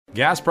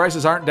Gas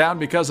prices aren't down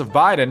because of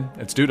Biden.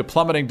 It's due to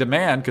plummeting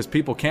demand because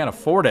people can't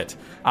afford it.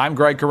 I'm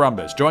Greg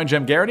Corombos. Join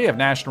Jim Garrity of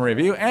National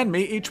Review and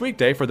me each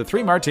weekday for the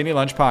 3 Martini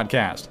Lunch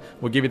podcast.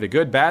 We'll give you the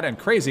good, bad, and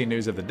crazy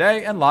news of the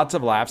day and lots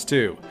of laughs,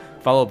 too.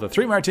 Follow the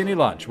 3 Martini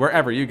Lunch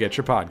wherever you get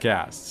your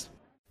podcasts.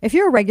 If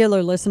you're a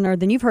regular listener,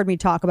 then you've heard me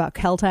talk about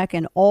Keltec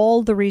and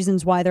all the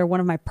reasons why they're one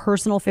of my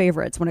personal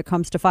favorites when it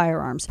comes to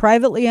firearms.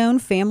 Privately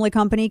owned family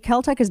company,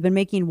 Keltec has been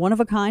making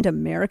one-of-a-kind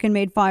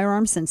American-made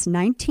firearms since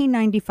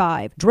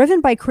 1995.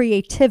 Driven by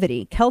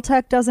creativity,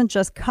 Keltec doesn't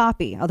just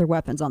copy other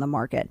weapons on the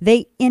market.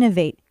 They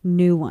innovate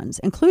new ones,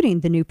 including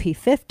the new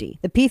P50.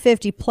 The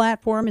P50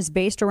 platform is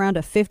based around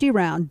a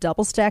 50-round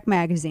double-stack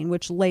magazine,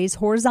 which lays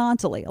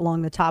horizontally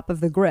along the top of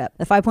the grip.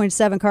 The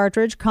 5.7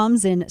 cartridge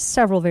comes in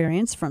several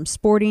variants, from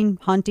sporting,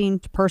 hunting,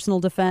 to personal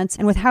defense,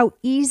 and with how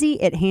easy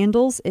it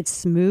handles, it's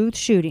smooth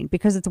shooting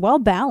because it's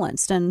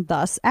well-balanced and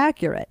thus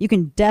accurate. You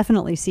can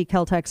definitely see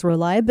Keltec's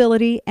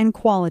reliability and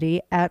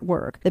quality at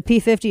work. The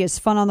P50 is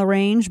fun on the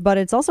range, but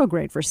it's also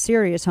great for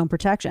serious home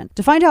protection.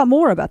 To find out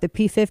more about the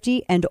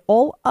P50 and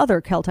all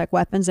other Keltec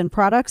weapons and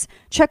products,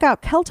 check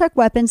out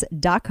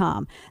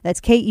KeltecWeapons.com.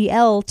 That's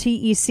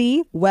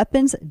KELTEC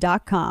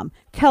weapons.com.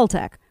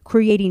 Keltec,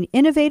 creating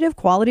innovative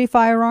quality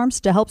firearms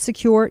to help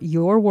secure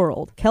your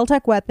world.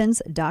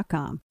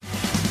 KeltecWeapons.com.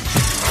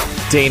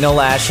 Dana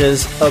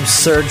Lash's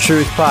Absurd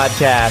Truth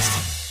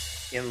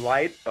Podcast. In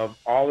light of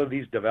all of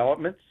these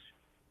developments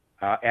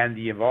and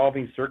the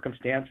evolving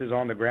circumstances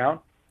on the ground,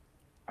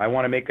 I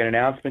want to make an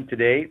announcement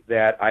today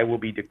that I will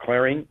be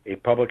declaring a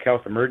public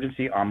health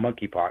emergency on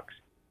monkeypox.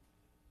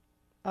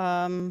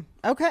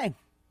 Okay.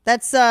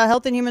 That's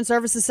Health and Human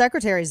Services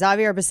Secretary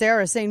Xavier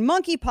Becerra saying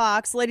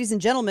monkeypox, ladies and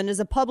gentlemen,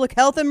 is a public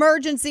health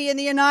emergency in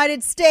the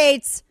United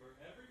States.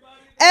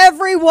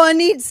 Everyone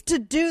needs to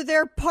do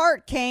their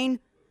part, Kane.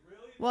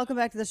 Welcome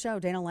back to the show.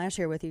 Dana Lash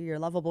here with you, your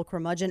lovable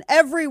curmudgeon.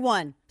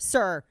 Everyone,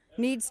 sir,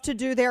 needs to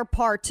do their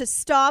part to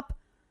stop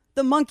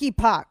the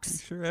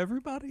monkeypox. Sure,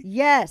 everybody?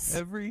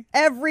 Yes.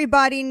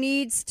 Everybody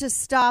needs to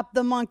stop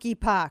the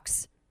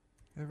monkeypox.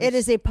 It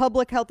is a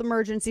public health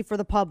emergency for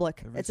the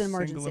public. It's an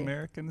emergency. Single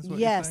American is what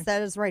Yes, you're saying?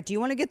 that is right. Do you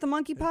want to get the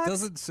monkeypox? It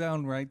doesn't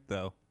sound right,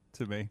 though,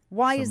 to me.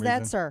 Why for is some that,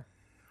 reason. sir?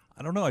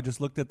 I don't know. I just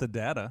looked at the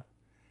data,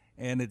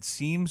 and it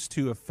seems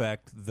to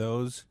affect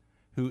those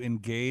who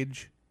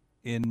engage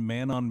in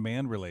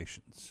man-on-man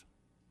relations.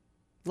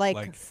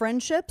 Like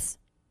friendships?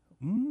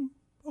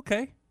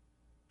 Okay.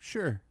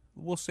 Sure.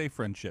 We'll say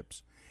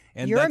friendships.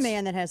 And You're a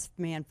man that has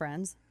man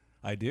friends.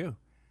 I do.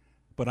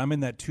 But I'm in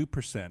that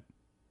 2%.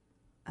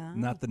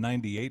 Not the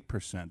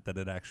 98% that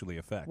it actually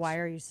affects. Why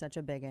are you such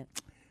a bigot?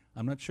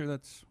 I'm not sure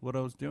that's what I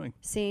was doing.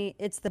 See,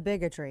 it's the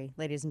bigotry,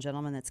 ladies and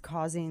gentlemen, that's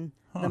causing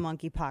the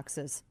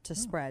monkeypoxes to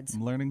spread.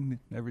 I'm learning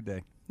every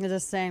day. You're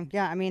just saying,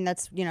 yeah, I mean,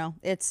 that's,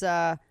 it's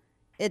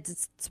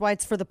why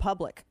it's for the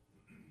public.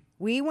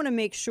 We want to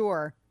make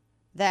sure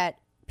that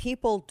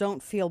people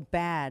don't feel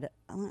bad.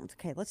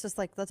 Okay, let's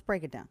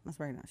break it down.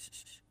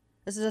 Shh.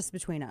 This is just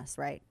between us,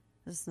 right?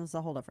 Let's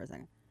hold up for a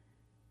second.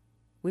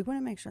 We want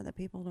to make sure that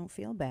people don't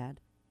feel bad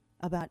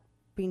about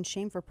being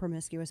shamed for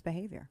promiscuous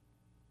behavior.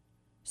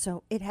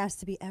 So it has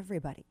to be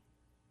everybody.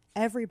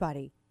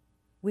 Everybody.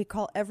 We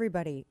call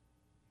everybody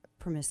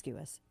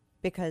promiscuous,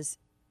 because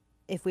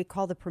if we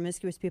call the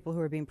promiscuous people who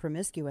are being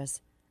promiscuous,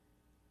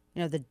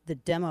 the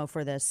demo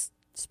for this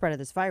spread of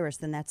this virus,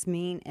 then that's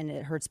mean and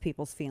it hurts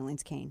people's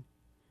feelings, Kane.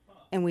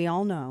 And we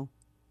all know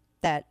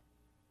that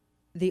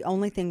the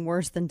only thing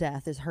worse than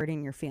death is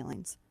hurting your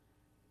feelings.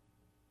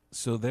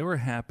 So they were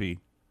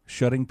happy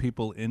shutting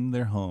people in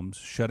their homes,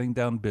 shutting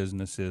down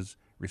businesses,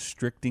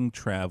 restricting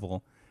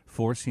travel,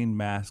 forcing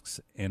masks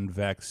and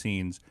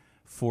vaccines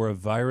for a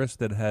virus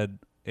that had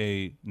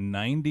a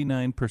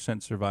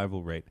 99%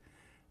 survival rate.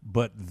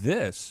 But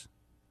this,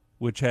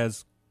 which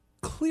has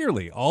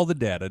clearly all the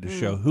data to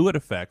show who it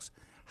affects,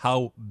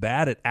 how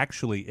bad it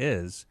actually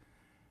is,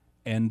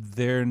 and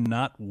they're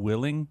not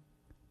willing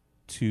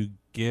to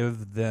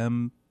give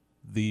them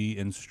the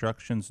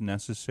instructions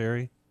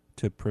necessary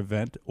to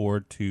prevent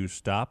or to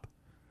stop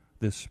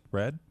this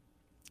spread?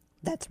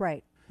 That's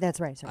right. That's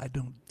right, sir.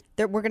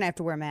 We're going to have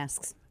to wear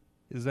masks.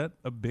 Is that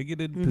a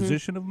bigoted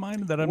position of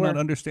mine that I'm not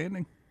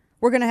understanding?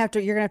 You're going to have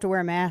to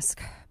wear a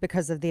mask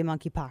because of the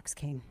monkeypox,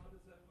 King. How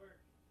does that work?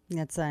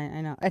 That's,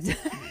 I know.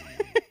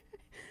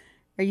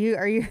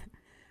 Are you,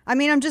 I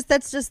mean,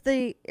 that's just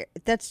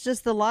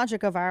the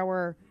logic of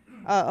our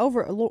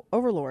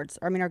overlords.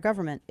 I mean, our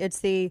government. It's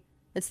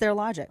their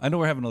logic. I know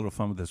we're having a little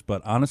fun with this,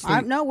 but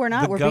honestly, no, we're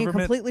not. We're being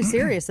completely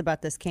serious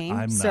about this,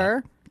 Kane.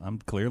 Sir. I'm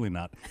clearly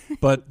not.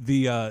 But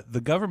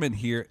the government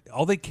here,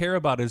 all they care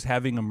about is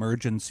having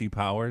emergency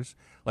powers.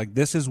 Like,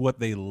 this is what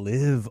they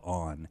live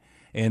on.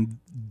 And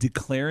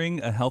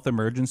declaring a health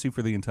emergency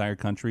for the entire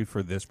country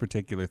for this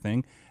particular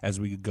thing as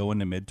we go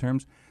into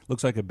midterms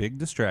looks like a big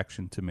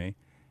distraction to me.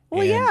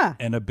 Well, yeah.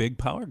 And a big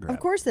power grab. Of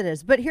course it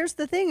is. But here's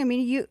the thing. I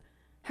mean,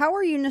 how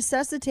would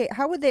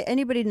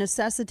anybody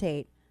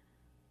necessitate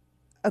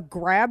a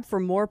grab for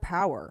more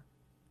power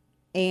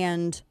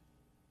and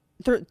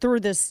through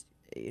this,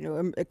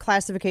 a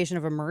classification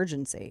of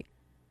emergency?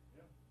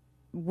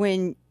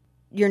 when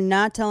you're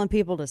not telling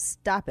people to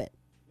stop it.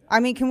 I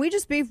mean, can we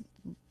just be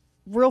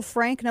real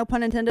frank, no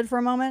pun intended, for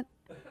a moment?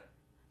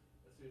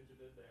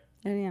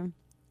 Yeah.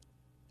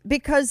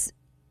 Because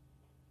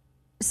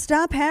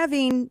stop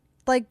having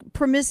like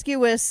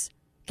promiscuous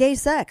gay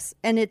sex,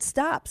 and it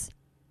stops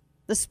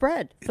the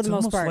spread for the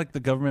most part. It's almost like the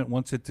government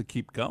wants it to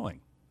keep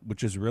going,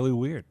 which is really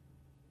weird.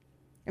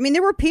 I mean,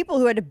 there were people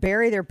who had to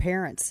bury their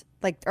parents,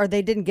 or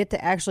they didn't get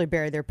to actually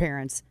bury their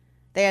parents.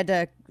 They had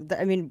to.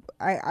 I mean,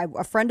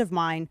 a friend of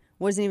mine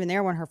wasn't even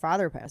there when her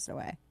father passed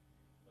away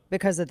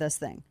because of this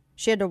thing.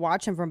 She had to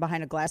watch him from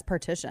behind a glass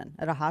partition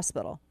at a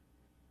hospital.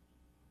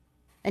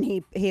 And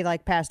he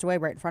like passed away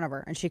right in front of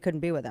her, and she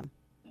couldn't be with him.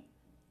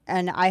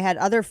 And I had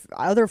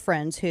other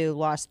friends who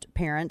lost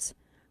parents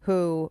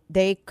who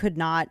they could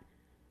not.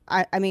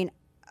 I mean,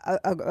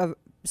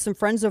 some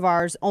friends of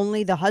ours,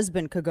 only the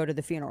husband could go to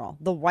the funeral.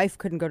 The wife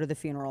couldn't go to the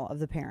funeral of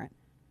the parent.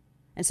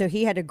 And so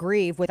he had to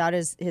grieve without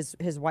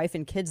his wife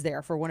and kids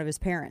there for one of his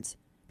parents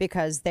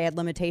because they had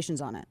limitations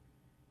on it.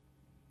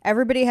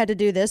 Everybody had to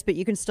do this, but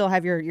you can still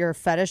have your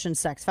fetish and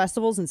sex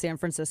festivals in San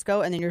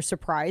Francisco, and then you're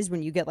surprised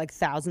when you get like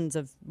thousands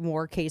of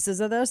more cases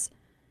of this.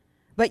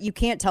 But you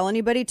can't tell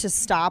anybody to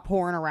stop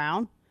whoring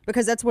around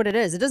because that's what it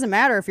is. It doesn't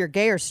matter if you're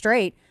gay or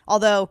straight,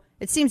 although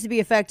it seems to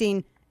be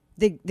affecting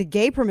the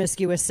gay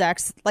promiscuous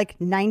sex like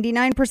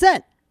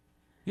 99%.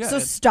 Yeah, so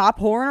stop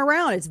whoring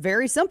around. It's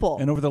very simple.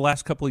 And over the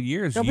last couple of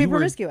years, Don't be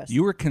promiscuous.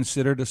 You were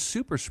considered a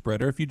super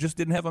spreader if you just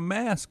didn't have a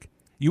mask.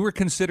 You were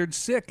considered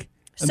sick.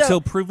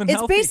 Until proven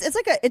healthy.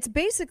 It's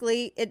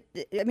basically,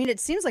 I mean, it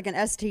seems like an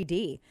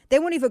STD. They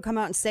won't even come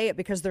out and say it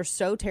because they're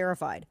so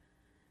terrified.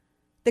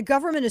 The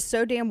government is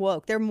so damn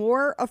woke. They're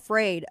more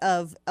afraid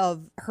of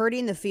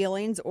hurting the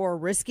feelings or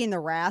risking the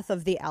wrath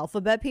of the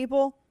alphabet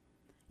people.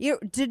 Do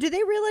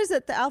they realize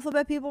that the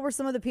alphabet people were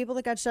some of the people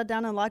that got shut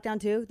down in lockdown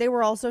too? They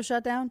were also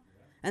shut down,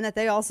 and that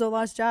they also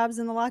lost jobs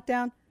in the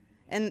lockdown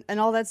and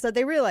all that stuff.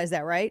 They realize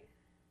that, right?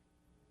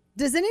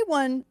 Does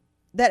anyone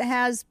that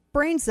has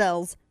brain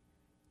cells,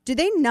 do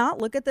they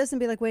not look at this and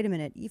be like, wait a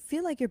minute, you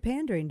feel like you're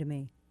pandering to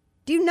me?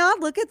 Do you not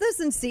look at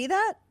this and see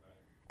that?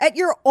 At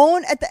your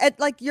own,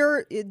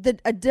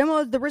 a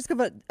demo, the risk of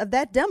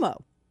that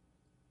demo.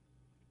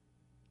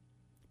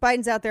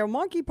 Biden's out there,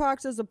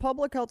 monkeypox is a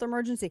public health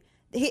emergency.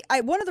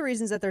 One of the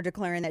reasons that they're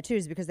declaring that too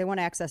is because they want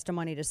access to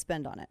money to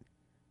spend on it.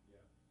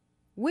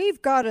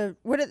 We've got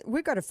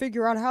to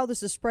figure out how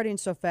this is spreading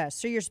so fast.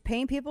 So you're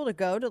paying people to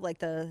go to like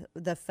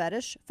the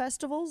fetish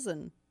festivals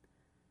and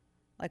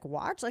like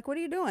watch? Like, what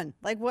are you doing?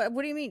 Like, what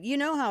do you mean? You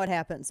know how it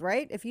happens,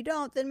 right? If you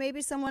don't, then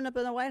maybe someone up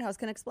in the White House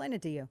can explain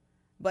it to you.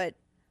 But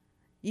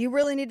you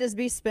really need to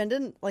be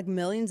spending like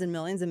millions and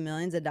millions and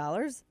millions of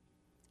dollars?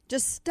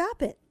 Just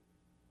stop it.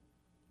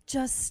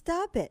 Just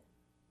stop it.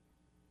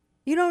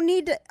 You don't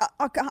need to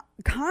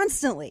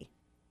constantly.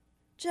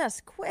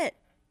 Just quit.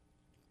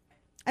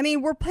 I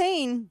mean, we're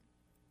paying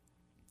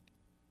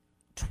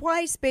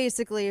twice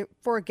basically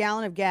for a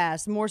gallon of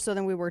gas, more so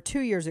than we were 2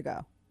 years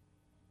ago.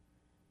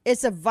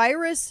 It's a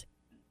virus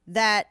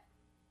that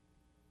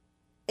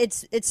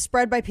it's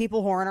spread by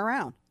people whoring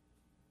around.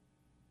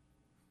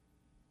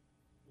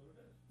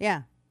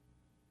 Yeah.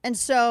 And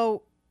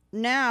so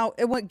now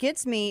what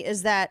gets me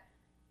is that,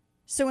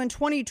 so in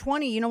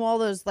 2020, you know, all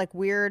those like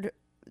weird,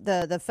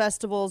 the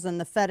festivals and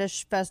the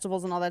fetish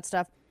festivals and all that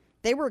stuff,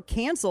 they were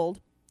canceled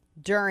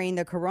during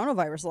the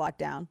coronavirus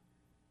lockdown,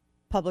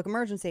 public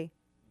emergency.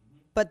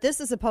 But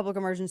this is a public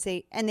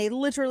emergency, and they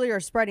literally are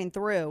spreading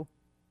through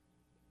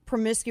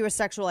promiscuous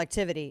sexual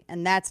activity,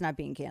 and that's not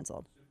being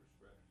canceled.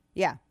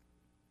 Yeah.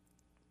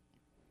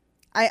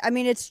 I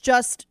mean, it's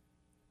just,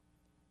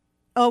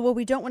 oh, well,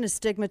 we don't want to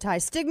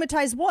stigmatize.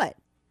 Stigmatize what?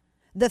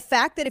 The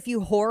fact that if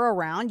you whore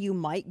around, you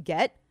might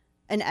get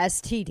an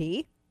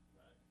STD?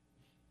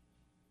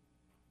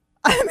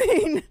 I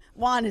mean,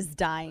 Juan is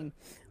dying.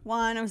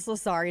 Juan, I'm so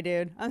sorry,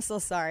 dude. I'm so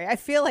sorry. I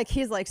feel like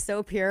he's like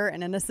so pure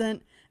and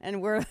innocent,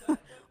 and we're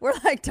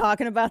like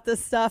talking about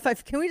this stuff.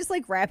 Can we just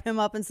like wrap him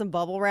up in some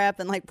bubble wrap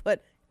and like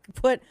put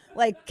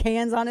like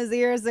cans on his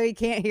ears so he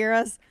can't hear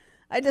us?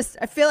 I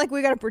feel like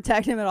we got to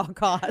protect him at all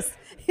costs.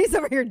 He's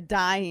over here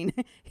dying.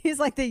 He's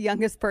like the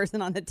youngest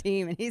person on the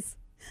team, and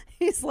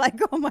he's like,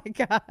 oh my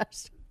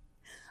gosh.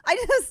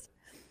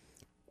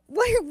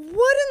 What in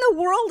the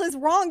world is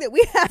wrong that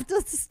we have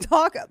to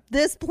talk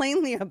this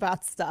plainly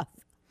about stuff?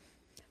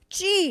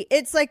 Gee,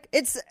 it's like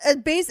it's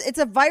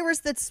a virus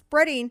that's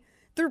spreading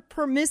through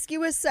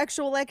promiscuous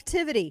sexual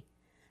activity.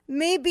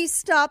 Maybe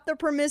stop the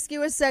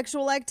promiscuous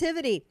sexual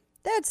activity.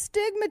 That's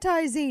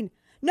stigmatizing.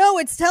 No,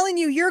 it's telling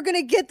you you're going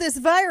to get this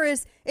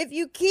virus if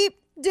you keep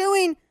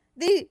doing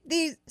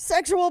the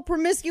sexual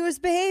promiscuous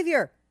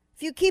behavior.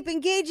 If you keep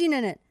engaging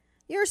in it.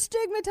 You're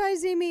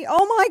stigmatizing me.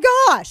 Oh my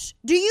gosh.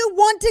 Do you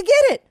want to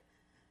get it?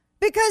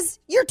 Because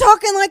you're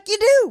talking like you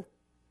do.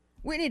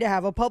 We need to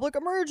have a public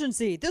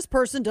emergency. This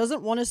person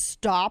doesn't want to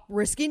stop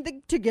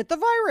risking to get the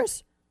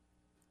virus.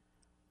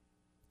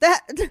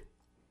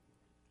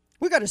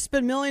 We got to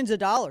spend millions of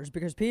dollars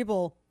because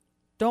people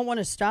don't want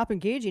to stop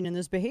engaging in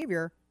this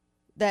behavior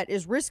that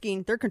is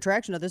risking their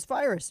contraction of this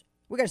virus.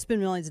 We got to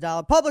spend millions of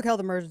dollars. Public health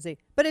emergency.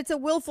 But it's a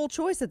willful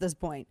choice at this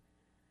point.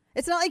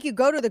 It's not like you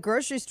go to the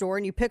grocery store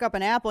and you pick up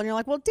an apple and you're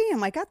like, well,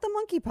 damn, I got the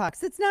monkeypox.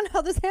 That's not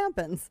how this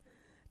happens.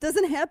 It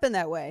doesn't happen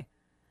that way.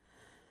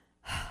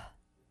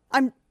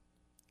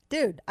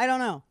 Dude, I don't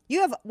know.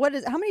 You have,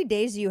 how many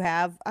days do you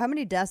have? How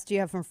many deaths do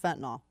you have from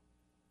fentanyl?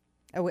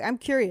 I'm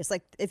curious,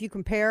 like, if you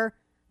compare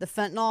the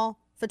fentanyl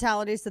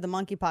fatalities to the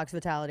monkeypox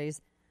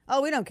fatalities.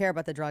 Oh, we don't care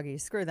about the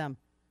druggies. Screw them.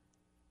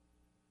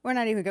 We're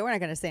not going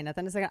to say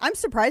nothing. I'm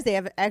surprised they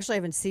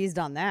haven't seized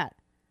on that.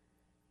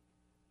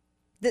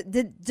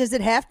 Does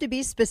it have to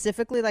be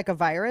specifically like a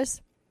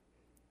virus?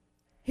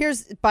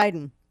 Here's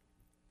Biden.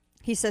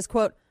 He says,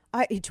 quote,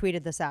 he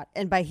tweeted this out.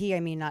 And by he, I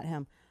mean not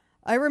him.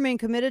 I remain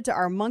committed to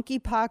our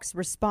monkeypox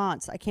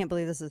response. I can't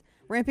believe this is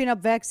ramping up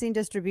vaccine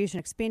distribution,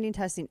 expanding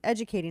testing,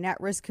 educating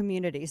at-risk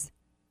communities.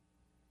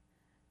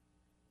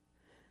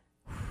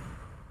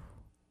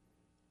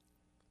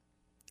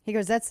 He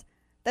goes, that's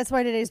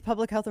why today's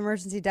public health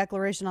emergency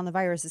declaration on the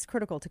virus is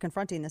critical to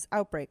confronting this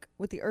outbreak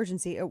with the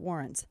urgency it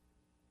warrants.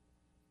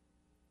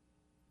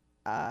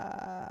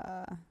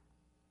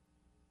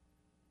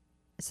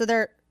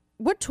 So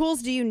what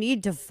tools do you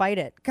need to fight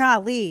it?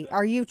 Golly,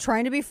 are you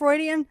trying to be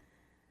Freudian?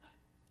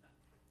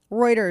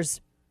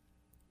 Reuters.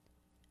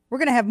 We're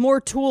going to have more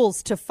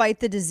tools to fight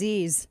the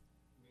disease.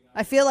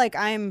 I feel like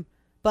I'm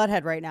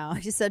butthead right now.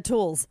 He said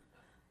tools.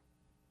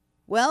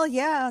 Well,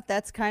 yeah,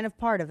 that's kind of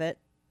part of it.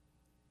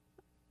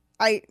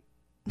 It's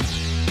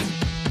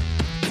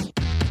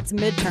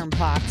midterm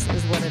pox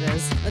is what it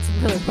is. That's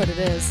really what it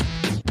is.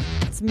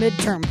 It's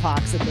midterm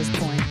pox at this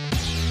point.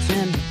 It's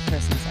in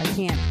Christmas. I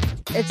can't.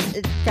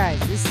 Guys,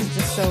 this is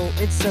just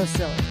it's so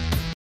silly.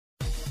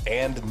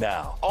 And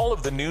now, all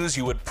of the news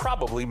you would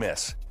probably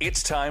miss.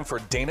 It's time for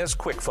Dana's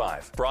Quick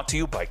Five, brought to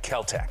you by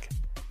Caltech.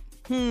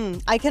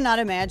 I cannot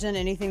imagine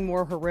anything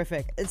more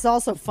horrific. It's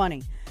also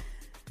funny.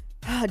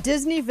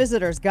 Disney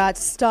visitors got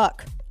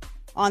stuck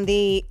on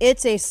the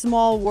It's a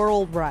Small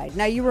World ride.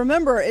 Now, you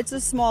remember It's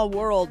a Small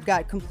World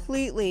got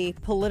completely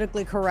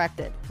politically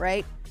corrected,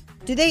 right?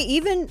 Do they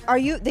even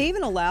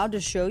allowed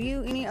to show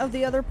you any of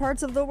the other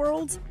parts of the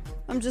world?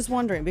 I'm just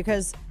wondering,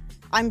 because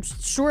I'm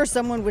sure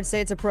someone would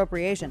say it's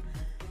appropriation.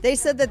 They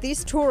said that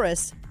these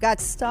tourists got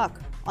stuck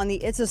on the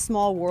It's a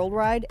Small World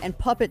ride and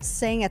puppets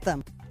sang at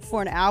them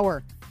for an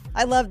hour.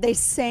 They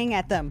sang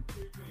at them.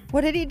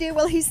 What did he do?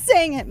 Well, he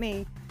sang at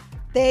me.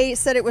 They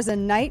said it was a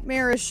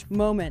nightmarish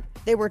moment.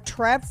 They were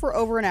trapped for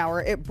over an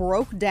hour. It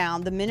broke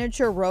down. The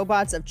miniature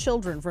robots of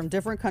children from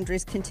different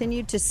countries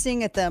continued to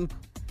sing at them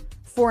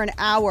for an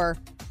hour.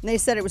 And they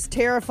said it was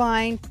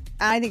terrifying.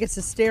 I think it's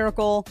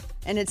hysterical.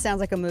 And it sounds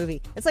like a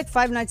movie. It's like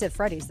Five Nights at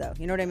Freddy's, though.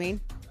 You know what I mean?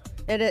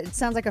 It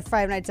sounds like a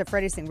Five Nights at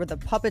Freddy's thing where the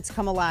puppets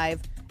come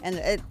alive.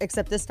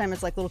 Except this time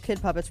it's like little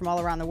kid puppets from all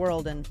around the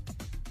world. And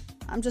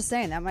I'm just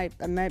saying that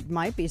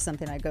might be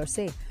something I'd go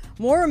see.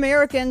 More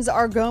Americans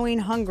are going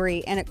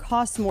hungry, and it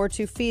costs more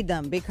to feed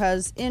them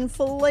because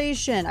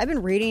inflation. I've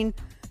been reading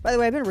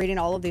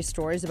all of these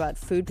stories about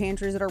food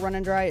pantries that are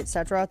running dry,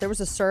 etc. There was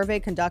a survey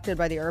conducted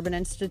by the Urban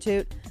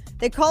Institute.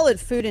 They call it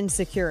food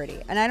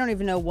insecurity, and I don't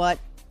even know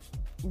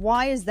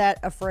why is that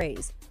a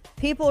phrase?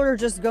 People are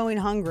just going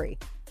hungry.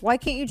 Why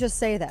can't you just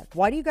say that?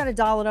 Why do you got to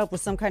doll it up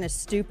with some kind of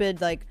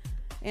stupid,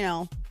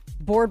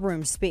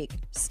 boardroom speak?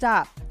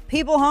 Stop.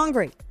 People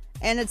hungry.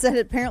 And it said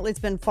apparently it's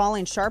been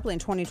falling sharply in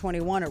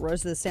 2021. It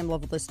rose to the same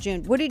level this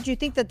June. What did you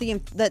think, that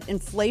that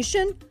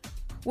inflation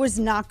was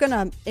not going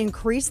to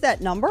increase that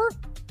number?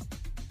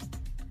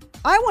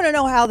 I want to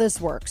know how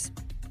this works.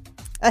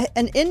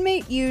 An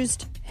inmate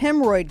used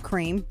hemorrhoid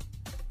cream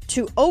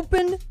to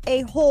open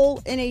a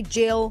hole in a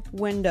jail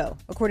window,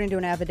 according to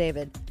an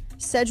affidavit.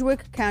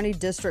 Sedgwick County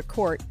District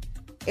Court.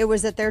 It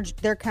was at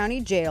their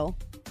county jail,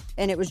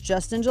 and it was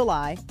just in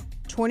July.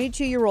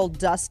 22-year-old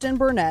Dustin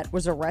Burnett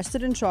was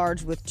arrested and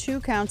charged with 2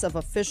 counts of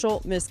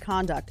official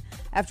misconduct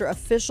after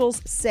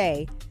officials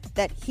say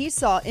that he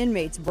saw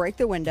inmates break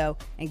the window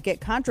and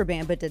get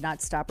contraband but did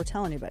not stop or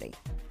tell anybody.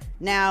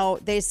 Now,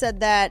 they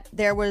said that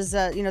there was,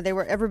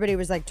 everybody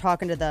was like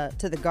talking to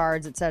the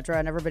guards, etc.,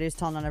 and everybody was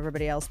telling on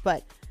everybody else.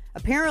 But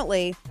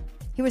apparently,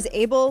 he was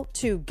able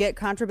to get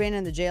contraband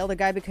in the jail, the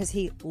guy, because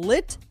he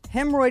lit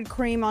hemorrhoid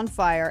cream on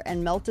fire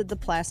and melted the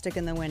plastic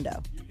in the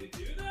window. You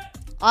can do that?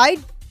 I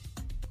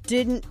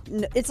didn't.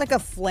 It's like a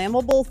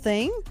flammable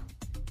thing.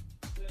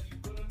 That you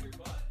put on your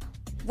butt?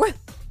 What?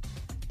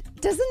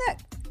 Doesn't that?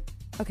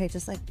 Okay,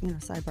 just like,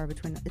 sidebar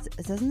between.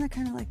 Doesn't that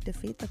kind of like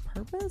defeat the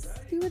purpose?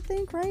 You would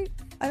think, right?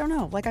 I don't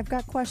know. Like, I've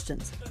got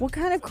questions. What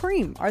kind of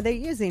cream are they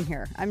using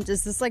here?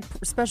 Is this like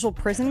special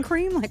prison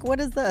cream? Like, what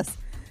is this?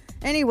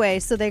 Anyway,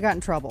 so they got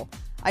in trouble.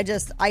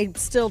 I'm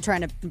still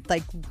trying to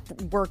like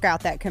work out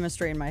that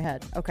chemistry in my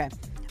head. Okay.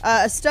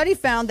 A study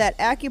found that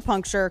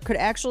acupuncture could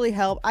actually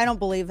help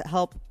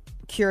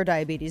cure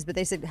diabetes, but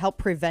they said help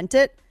prevent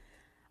it.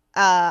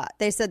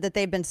 They said that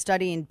they've been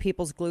studying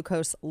people's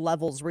glucose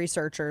levels,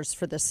 researchers,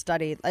 for this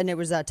study, and it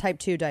was type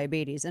 2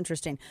 diabetes.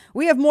 Interesting.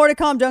 We have more to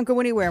come. Don't go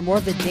anywhere. More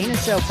of the Dana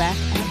Show back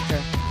after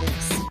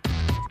this.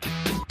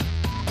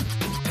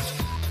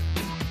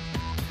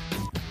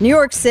 New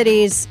York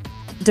City's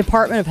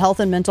Department of Health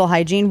and Mental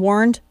Hygiene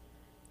warned,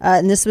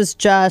 and this was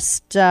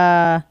just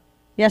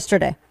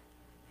yesterday,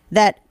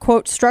 that,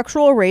 quote,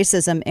 structural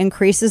racism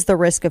increases the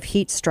risk of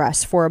heat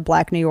stress for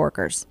Black New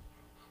Yorkers.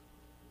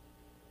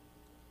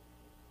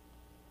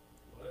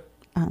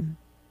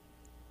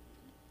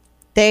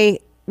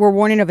 They were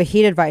warning of a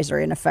heat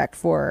advisory in effect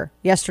for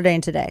yesterday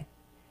and today.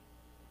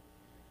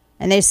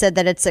 And they said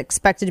that it's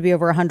expected to be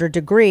over 100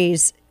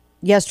 degrees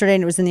yesterday,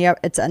 and it's in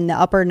the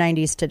upper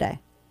 90s today.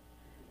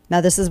 Now,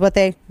 this is what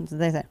they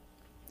say.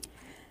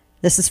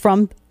 This is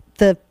from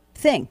the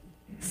thing,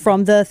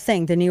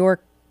 the New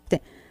York thing.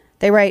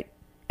 They write,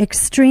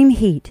 extreme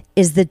heat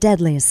is the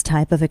deadliest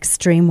type of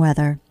extreme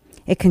weather.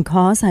 It can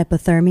cause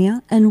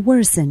hypothermia and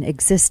worsen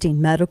existing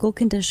medical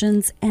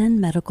conditions and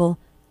mental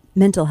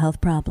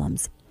health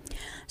problems.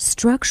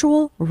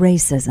 Structural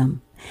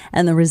racism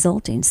and the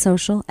resulting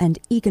social and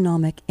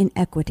economic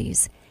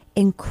inequities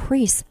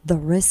increase the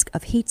risk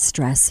of heat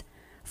stress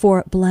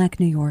for Black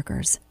New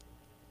Yorkers.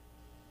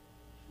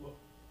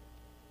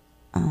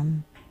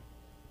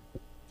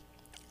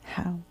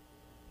 How?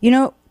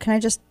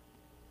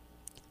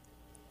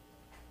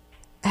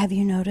 Have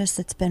you noticed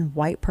it's been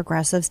white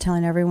progressives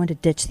telling everyone to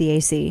ditch the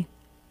AC?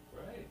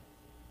 Right.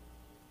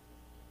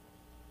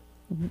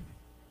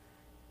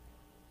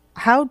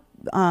 How,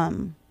 I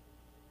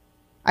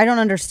don't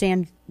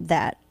understand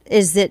that.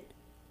 Is the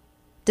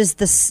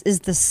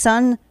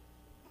sun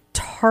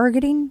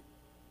targeting?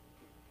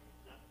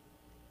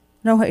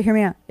 No, hear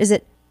me out.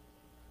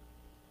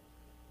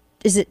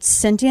 Is it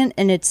sentient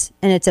and it's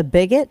a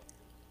bigot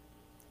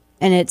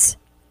and it's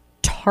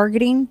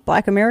targeting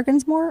Black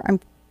Americans more?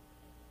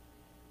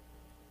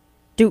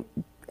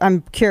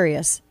 I'm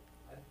curious.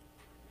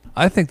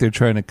 I think they're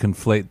trying to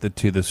conflate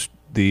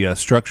the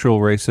structural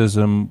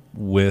racism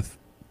with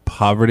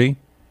poverty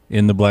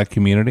in the Black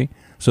community.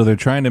 So they're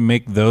trying to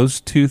make those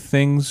two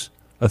things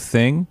a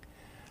thing,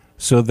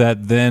 so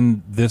that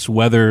then this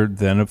weather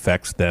then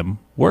affects them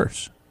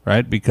worse,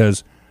 right?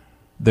 Because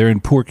they're in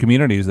poor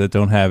communities that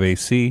don't have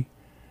AC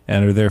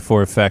and are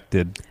therefore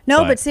affected.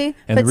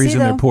 The reason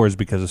they're poor is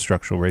because of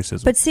structural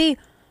racism. But see,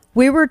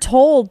 we were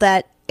told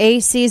that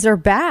ACs are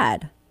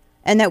bad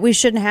and that we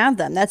shouldn't have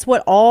them. That's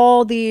what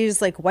all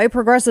these like white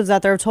progressives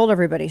out there have told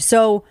everybody.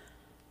 So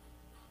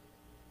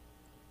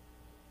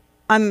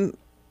I'm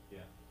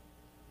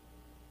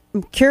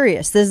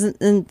curious. This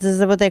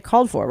is what they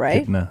called for,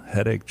 right? Getting a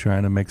headache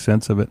trying to make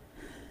sense of it.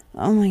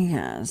 Oh my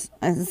gosh.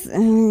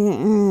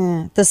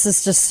 This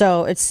is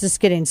it's just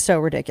getting so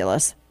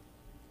ridiculous.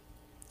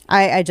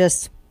 I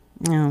just,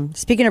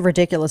 speaking of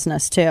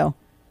ridiculousness too,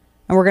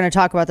 and we're going to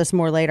talk about this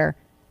more later,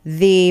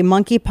 the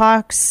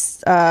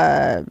monkeypox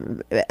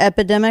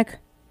epidemic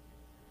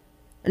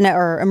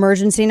or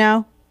emergency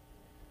now.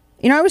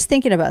 I was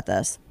thinking about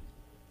this.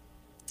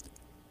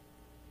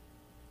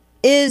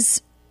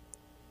 Is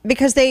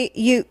because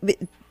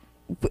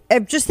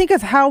just think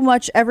of how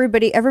much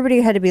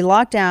everybody had to be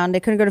locked down.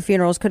 They couldn't go to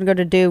funerals, couldn't go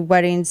to do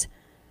weddings,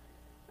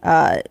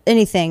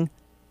 anything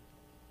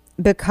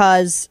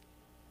because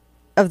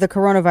of the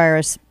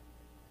coronavirus.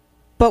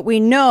 But we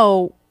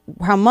know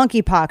how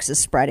monkeypox is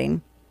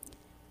spreading.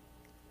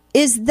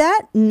 Is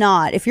that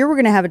not, if you were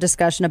going to have a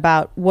discussion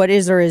about what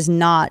is or is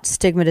not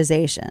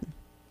stigmatization,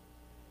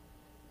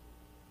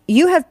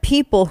 you have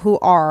people who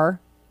are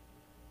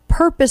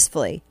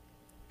purposefully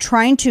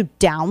trying to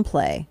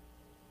downplay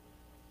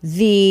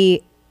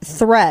the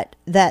threat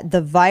that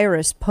the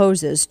virus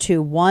poses to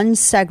one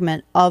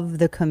segment of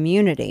the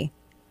community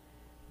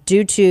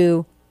due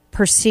to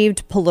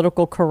perceived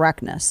political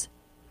correctness.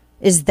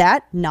 Is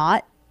that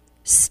not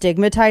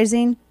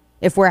stigmatizing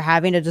if we're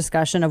having a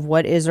discussion of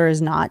what is or is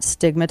not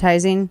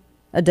stigmatizing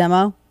a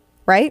demo,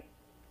 right?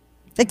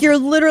 Like, you're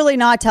literally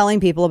not telling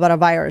people about a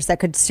virus that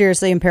could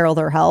seriously imperil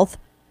their health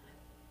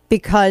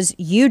because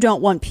you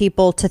don't want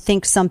people to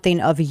think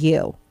something of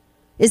you.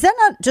 Is that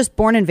not just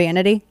born in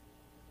vanity?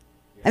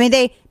 I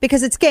mean,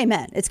 because it's gay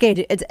men. It's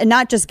gay. It's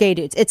not just gay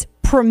dudes. It's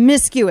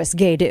promiscuous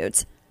gay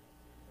dudes.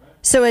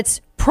 So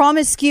it's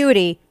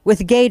promiscuity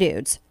with gay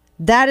dudes.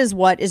 That is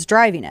what is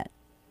driving it.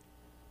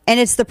 And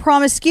it's the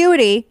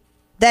promiscuity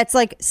that's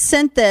like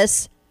sent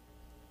this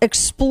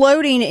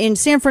exploding in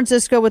San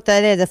Francisco with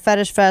the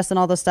fetish fest and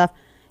all this stuff.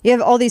 You have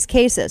all these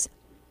cases.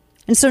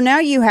 And so now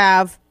you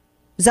have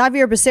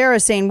Xavier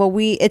Becerra saying, well,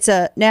 it's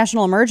a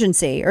national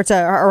emergency or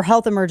or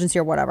health emergency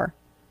or whatever.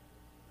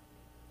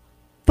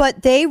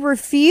 But they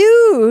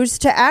refuse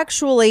to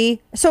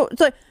actually. So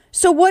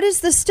what is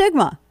the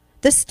stigma?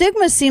 The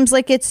stigma seems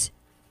like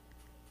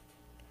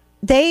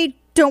they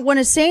don't want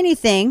to say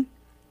anything.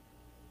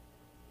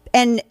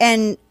 And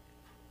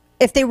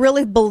if they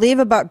really believe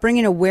about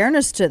bringing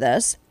awareness to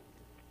this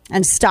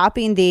and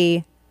stopping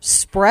the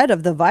spread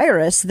of the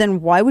virus,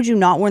 then why would you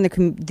not warn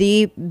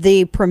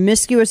the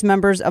promiscuous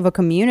members of a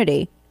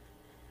community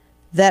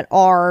that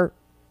are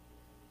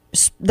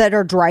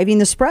driving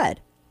the spread?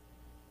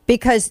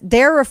 Because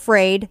they're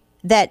afraid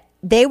that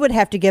they would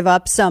have to give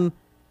up some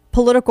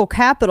political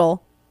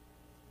capital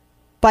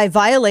by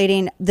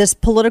violating this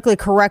politically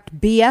correct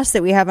BS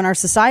that we have in our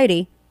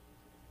society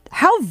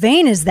How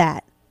vain is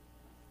that?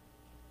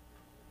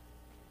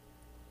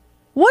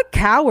 What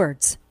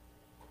cowards.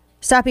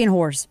 Stop being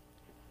whores.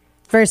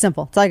 It's very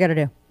simple. That's all you got to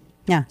do.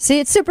 Yeah. See,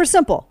 it's super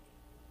simple.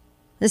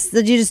 You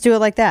just do it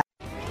like that.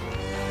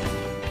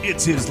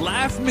 It's his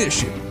life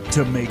mission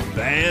to make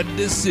bad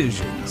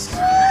decisions.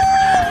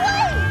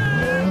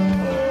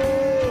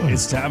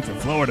 It's time for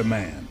Florida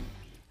Man.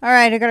 All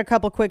right, I got a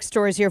couple quick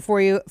stories here for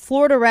you.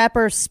 Florida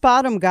rapper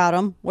Spot'em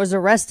Gotham was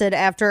arrested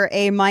after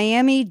a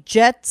Miami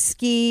jet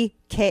ski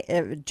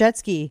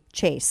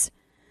chase.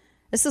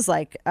 This is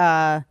like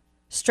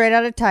straight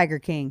out of Tiger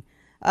King.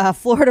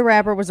 Florida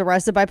rapper was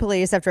arrested by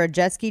police after a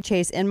jet ski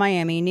chase in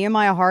Miami.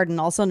 Nehemiah Harden,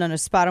 also known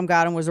as Spot'em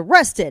Gotham, was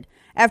arrested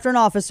after an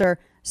officer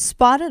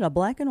spotted a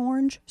black and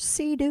orange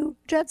Sea-Doo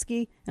jet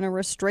ski in a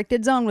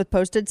restricted zone with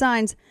posted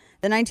signs.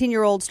 The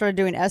 19-year-old started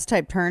doing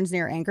S-type turns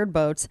near anchored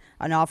boats.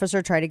 An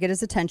officer tried to get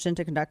his attention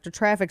to conduct a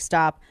traffic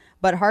stop,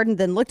 but Harden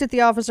then looked at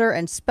the officer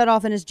and sped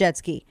off in his jet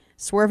ski,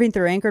 swerving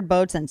through anchored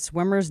boats and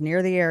swimmers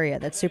near the area.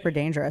 That's super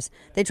dangerous.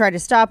 They tried to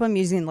stop him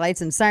using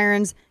lights and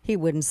sirens. He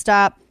wouldn't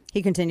stop.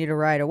 He continued to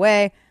ride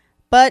away,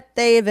 but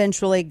they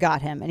eventually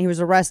got him, and he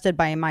was arrested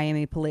by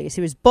Miami police.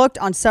 He was booked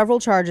on several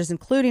charges,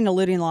 including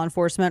eluding law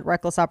enforcement,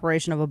 reckless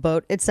operation of a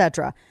boat,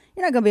 etc.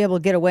 You're not going to be able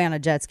to get away on a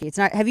jet ski. It's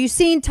not. Have you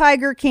seen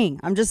Tiger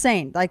King? I'm just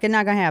saying, like, it's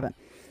not going to happen.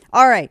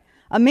 All right.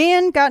 A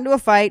man got into a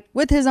fight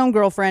with his own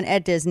girlfriend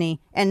at Disney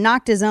and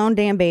knocked his own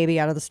damn baby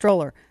out of the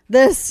stroller.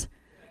 This,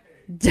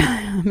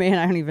 man,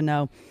 I don't even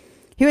know.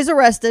 He was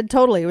arrested,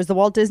 totally. It was the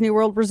Walt Disney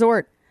World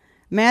Resort.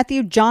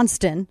 Matthew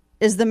Johnston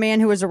is the man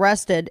who was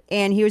arrested,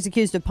 and he was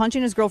accused of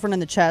punching his girlfriend in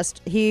the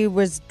chest. He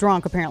was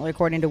drunk, apparently,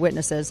 according to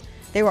witnesses.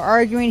 They were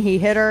arguing. He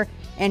hit her,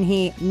 and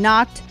he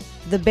knocked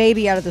the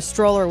baby out of the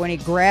stroller when he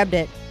grabbed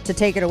it to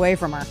take it away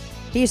from her.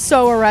 He's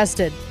so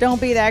arrested.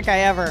 Don't be that guy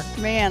ever.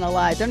 Man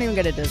alive. Don't even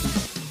get a Disney.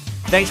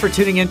 Thanks for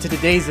tuning in to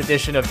today's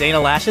edition of Dana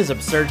Lash's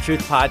Absurd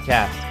Truth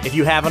Podcast. If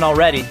you haven't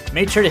already,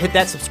 make sure to hit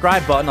that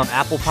subscribe button on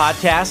Apple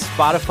Podcasts,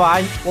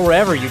 Spotify, or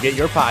wherever you get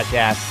your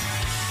podcasts.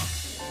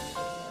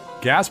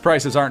 Gas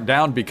prices aren't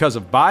down because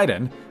of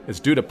Biden. It's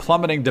due to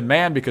plummeting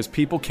demand because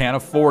people can't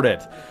afford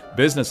it.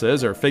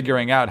 Businesses are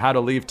figuring out how to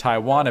leave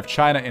Taiwan if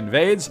China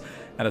invades,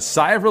 and a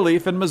sigh of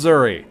relief in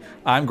Missouri.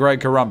 I'm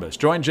Greg Corombos.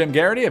 Join Jim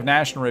Garrity of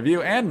National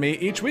Review and me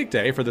each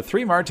weekday for the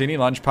 3 Martini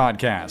Lunch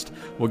podcast.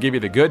 We'll give you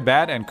the good,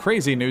 bad, and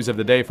crazy news of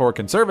the day for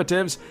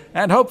conservatives,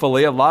 and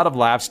hopefully a lot of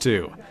laughs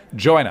too.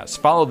 Join us.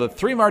 Follow the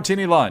 3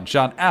 Martini Lunch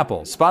on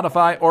Apple,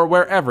 Spotify, or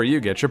wherever you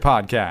get your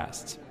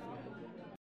podcasts.